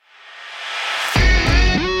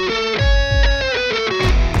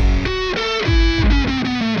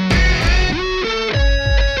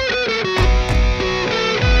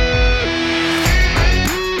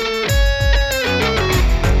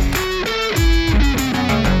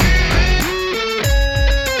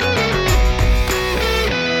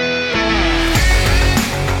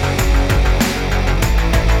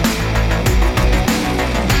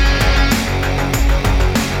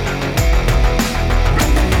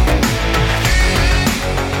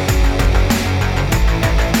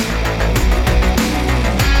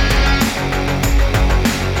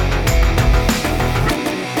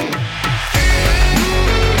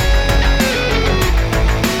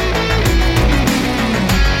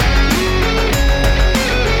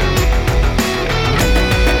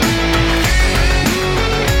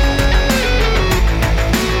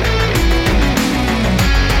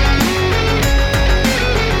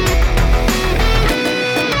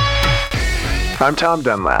I'm Tom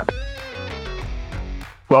Dunlap.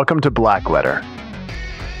 Welcome to Black Letter,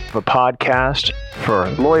 a podcast for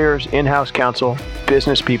lawyers, in-house counsel,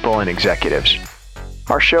 business people, and executives.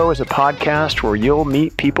 Our show is a podcast where you'll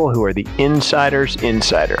meet people who are the insider's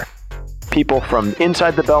insider. People from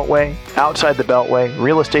inside the Beltway, outside the Beltway,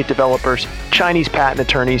 real estate developers, Chinese patent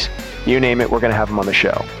attorneys, you name it, we're going to have them on the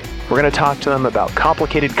show. We're going to talk to them about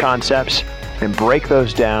complicated concepts and break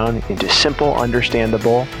those down into simple,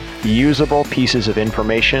 understandable, usable pieces of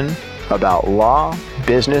information about law,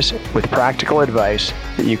 business, with practical advice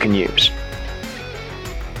that you can use.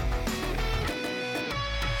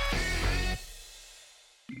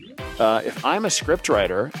 If I'm a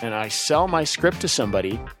scriptwriter and I sell my script to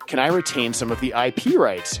somebody, can I retain some of the IP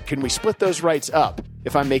rights? Can we split those rights up?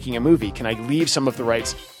 If I'm making a movie, can I leave some of the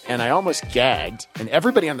rights? And I almost gagged, and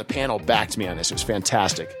everybody on the panel backed me on this. It was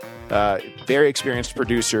fantastic. Very experienced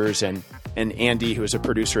producers and Andy, who is a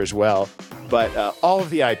producer as well. But all of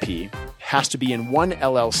the IP has to be in one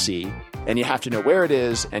LLC, and you have to know where it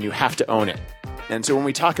is, and you have to own it. And so when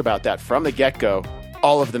we talk about that from the get-go,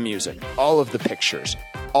 all of the music, all of the pictures,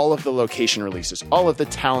 all of the location releases, all of the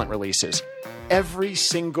talent releases, every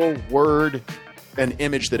single word and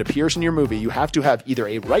image that appears in your movie, you have to have either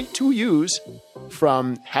a right to use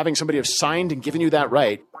from having somebody have signed and given you that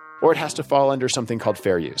right, or it has to fall under something called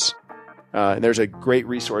fair use. And there's a great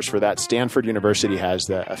resource for that. Stanford University has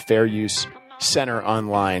a fair use center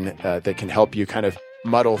online that can help you kind of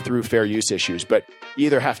muddle through fair use issues. But you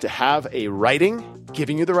either have to have a writing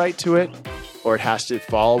giving you the right to it, or it has to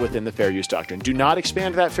fall within the fair use doctrine. Do not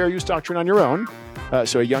expand that fair use doctrine on your own.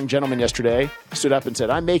 So a young gentleman yesterday stood up and said,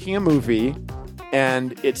 I'm making a movie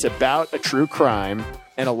and it's about a true crime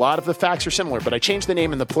and a lot of the facts are similar, but I changed the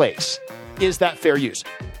name and the place. Is that fair use?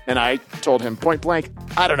 And I told him point blank,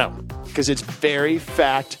 I don't know, because it's very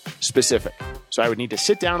fact specific. So I would need to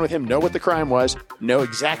sit down with him, know what the crime was, know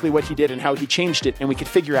exactly what he did and how he changed it, and we could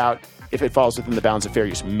figure out if it falls within the bounds of fair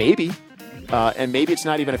use. Maybe. And maybe it's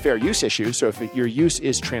not even a fair use issue. So if your use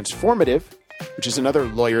is transformative, which is another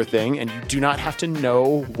lawyer thing, and you do not have to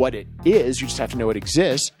know what it is, you just have to know it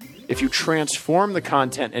exists. If you transform the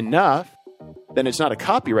content enough, then it's not a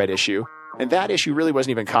copyright issue. And that issue really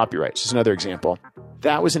wasn't even copyright. This is another example.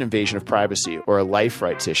 That was an invasion of privacy or a life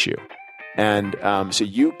rights issue. And so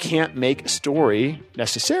you can't make a story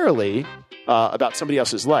necessarily about somebody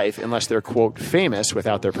else's life unless they're, quote, famous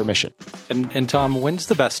without their permission. And Tom, when's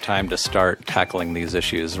the best time to start tackling these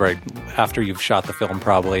issues? Right after you've shot the film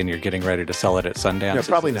probably and you're getting ready to sell it at Sundance? No,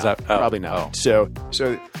 probably not. Probably not. So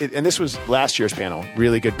and this was last year's panel.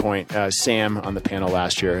 Really good point. Sam on the panel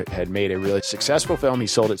last year had made a really successful film. He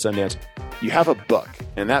sold at Sundance. You have a book,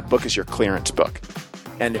 and that book is your clearance book.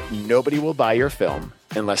 And nobody will buy your film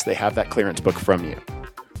unless they have that clearance book from you.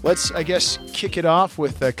 Let's, I guess, kick it off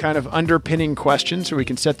with a kind of underpinning question so we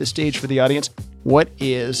can set the stage for the audience. What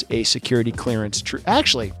is a security clearance?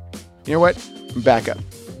 Actually, you know what? Back up.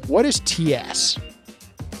 What is TS?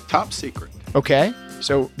 Top secret. Okay.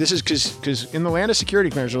 So this is because in the land of security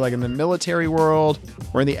clearance, we're like in the military world,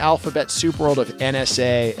 we're in the alphabet soup world of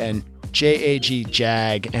NSA and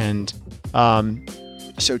JAG, and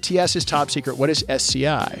so TS is top secret. What is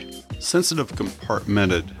SCI? Sensitive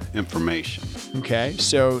compartmented information. Okay,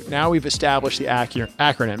 so now we've established the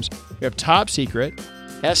acronyms. We have top secret,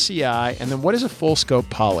 SCI, and then what is a full scope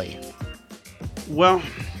poly? Well,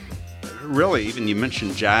 really, even you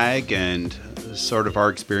mentioned JAG and sort of our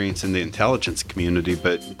experience in the intelligence community,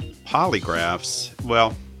 but polygraphs,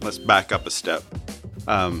 well, let's back up a step.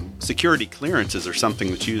 Security clearances are something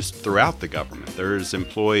that's used throughout the government. There's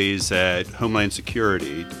employees at Homeland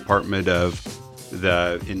Security, Department of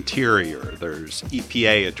the Interior, there's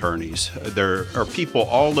EPA attorneys. There are people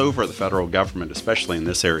all over the federal government, especially in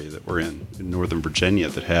this area that we're in Northern Virginia,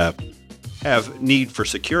 that have need for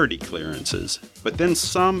security clearances. But then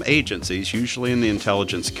some agencies, usually in the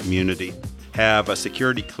intelligence community, have a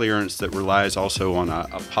security clearance that relies also on a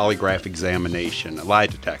polygraph examination, a lie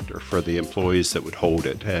detector for the employees that would hold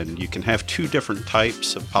it. And you can have two different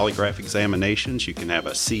types of polygraph examinations. You can have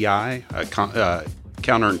a CI, a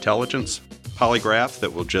counterintelligence polygraph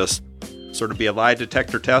that will just sort of be a lie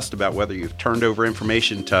detector test about whether you've turned over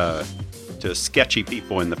information to sketchy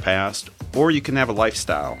people in the past, or you can have a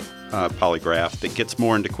lifestyle polygraph that gets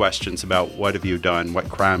more into questions about what have you done, what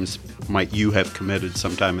crimes might you have committed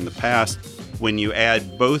sometime in the past. When you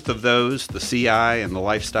add both of those, the CI and the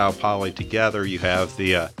lifestyle poly together, you have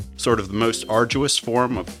the sort of the most arduous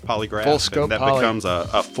form of polygraph. Full scope and that poly. becomes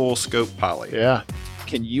a full scope poly. Yeah.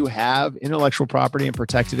 Can you have intellectual property and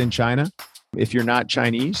protect it in China? if you're not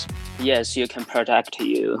Chinese? Yes, you can protect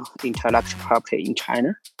your intellectual property in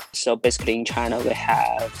China. So basically in China, we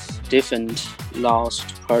have different laws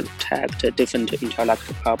to protect different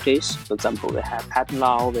intellectual properties. For example, we have patent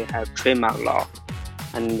law, we have trademark law,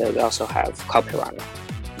 and we also have copyright law.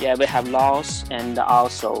 Yeah, we have laws and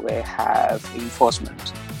also we have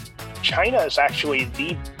enforcement. China is actually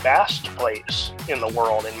the best place in the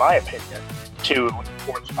world, in my opinion, to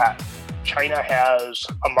enforce patent. China has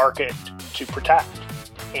a market to protect.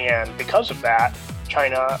 And because of that,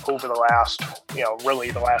 China over the last,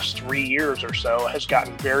 really the last 3 years or so has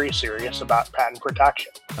gotten very serious about patent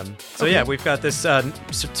protection. We've got this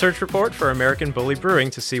search report for American Bully Brewing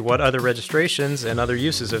to see what other registrations and other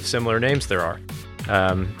uses of similar names there are.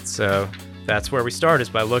 So that's where we start, is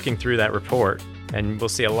by looking through that report. And we'll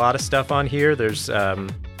see a lot of stuff on here. There's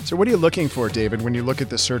So what are you looking for, David, when you look at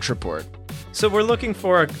the search report? So we're looking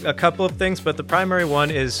for a couple of things, but the primary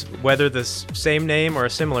one is whether the same name or a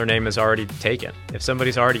similar name is already taken. If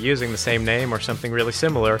somebody's already using the same name or something really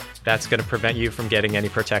similar, that's going to prevent you from getting any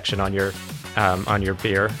protection on your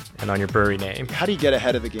beer and on your brewery name. How do you get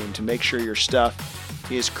ahead of the game to make sure your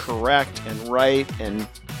stuff is correct and right? And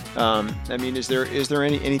is there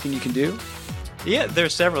anything you can do? Yeah,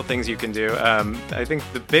 there's several things you can do. I think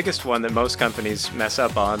the biggest one that most companies mess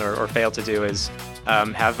up on or fail to do is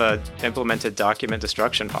have a implemented document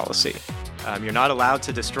destruction policy. You're not allowed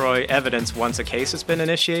to destroy evidence once a case has been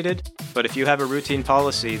initiated, but if you have a routine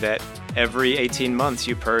policy that every 18 months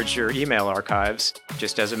you purge your email archives,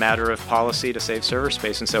 just as a matter of policy to save server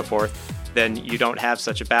space and so forth, then you don't have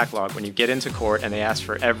such a backlog. When you get into court and they ask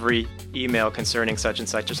for every email concerning such and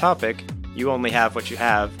such a topic, you only have what you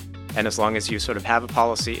have. And as long as you sort of have a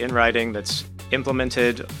policy in writing that's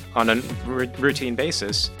implemented on a routine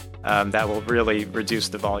basis, that will really reduce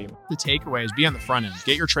the volume. The takeaway is be on the front end.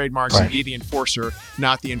 Get your trademarks and be the enforcer,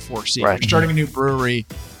 not the enforcee. Right. If you're starting a new brewery,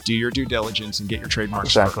 do your due diligence and get your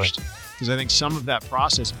trademarks first. Because I think some of that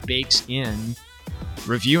process bakes in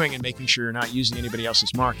reviewing and making sure you're not using anybody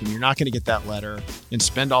else's mark, and you're not going to get that letter and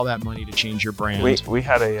spend all that money to change your brand. We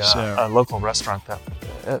had a local restaurant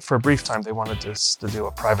that for a brief time they wanted us to do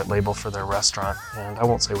a private label for their restaurant, and I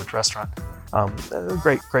won't say which restaurant.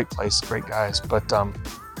 Great place, great guys, but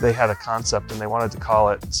they had a concept and they wanted to call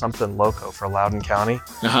it something loco for Loudoun County,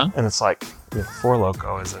 and it's like, Four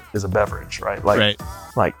Loko is a beverage, right?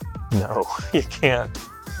 Like no, you can't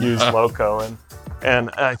use loco,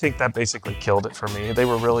 and I think that basically killed it for me. They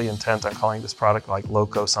were really intent on calling this product like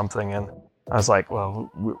Loco something, and I was like,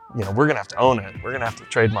 well, we're going to have to own it. We're going to have to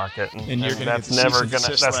trademark it, and that's never going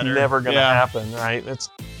to happen, right?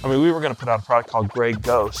 We were going to put out a product called Grey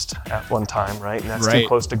Ghost at one time, right? And that's too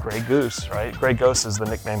close to Grey Goose, right? Grey Ghost is the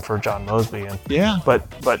nickname for John Mosby, but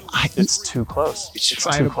it's too close.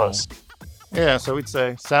 It's too close. Yeah, so we'd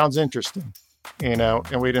say, sounds interesting. And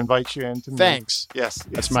we'd invite you in to meet. Thanks. Yes.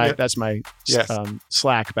 That's my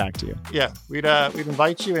Slack back to you. Yeah. We'd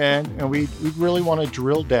invite you in, and we'd really want to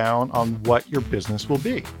drill down on what your business will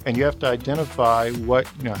be. And you have to identify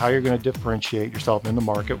how you're going to differentiate yourself in the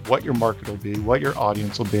market, what your market will be, what your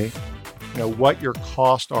audience will be, what your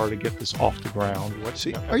costs are to get this off the ground.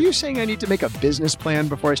 Are you saying I need to make a business plan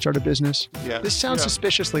before I start a business? Yeah. This sounds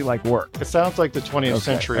suspiciously like work. It sounds like the 20th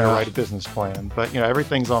century to write a business plan, but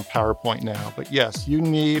everything's on PowerPoint now. But yes, you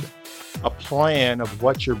need a plan of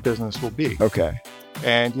what your business will be. Okay.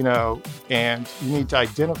 And you need to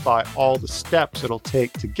identify all the steps it'll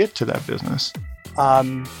take to get to that business.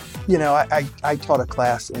 I taught a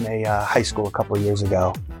class in a high school a couple of years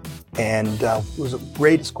ago. And it was the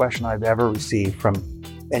greatest question I've ever received from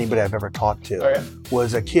anybody I've ever talked to.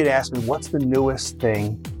 Was a kid asked me, what's the newest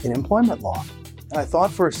thing in employment law? And I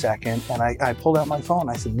thought for a second, and I pulled out my phone.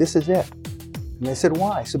 I said, this is it. And they said,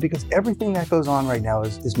 why? So because everything that goes on right now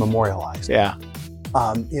is memorialized. Yeah.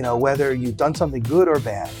 Whether you've done something good or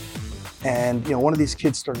bad. And, one of these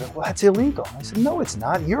kids started, well, that's illegal. I said, no, it's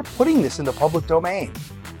not. You're putting this in the public domain.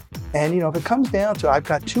 And, if it comes down to, I've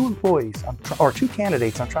got two employees or two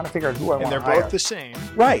candidates, I'm trying to figure out who I want to hire. And they're both the same.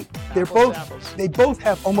 Right. They both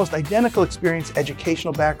have almost identical experience,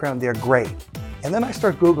 educational background. They're great. And then I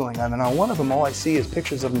start Googling them, and on one of them, all I see is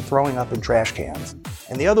pictures of them throwing up in trash cans.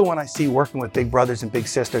 And the other one I see working with big brothers and big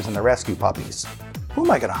sisters and the rescue puppies. Who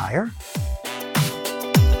am I going to hire?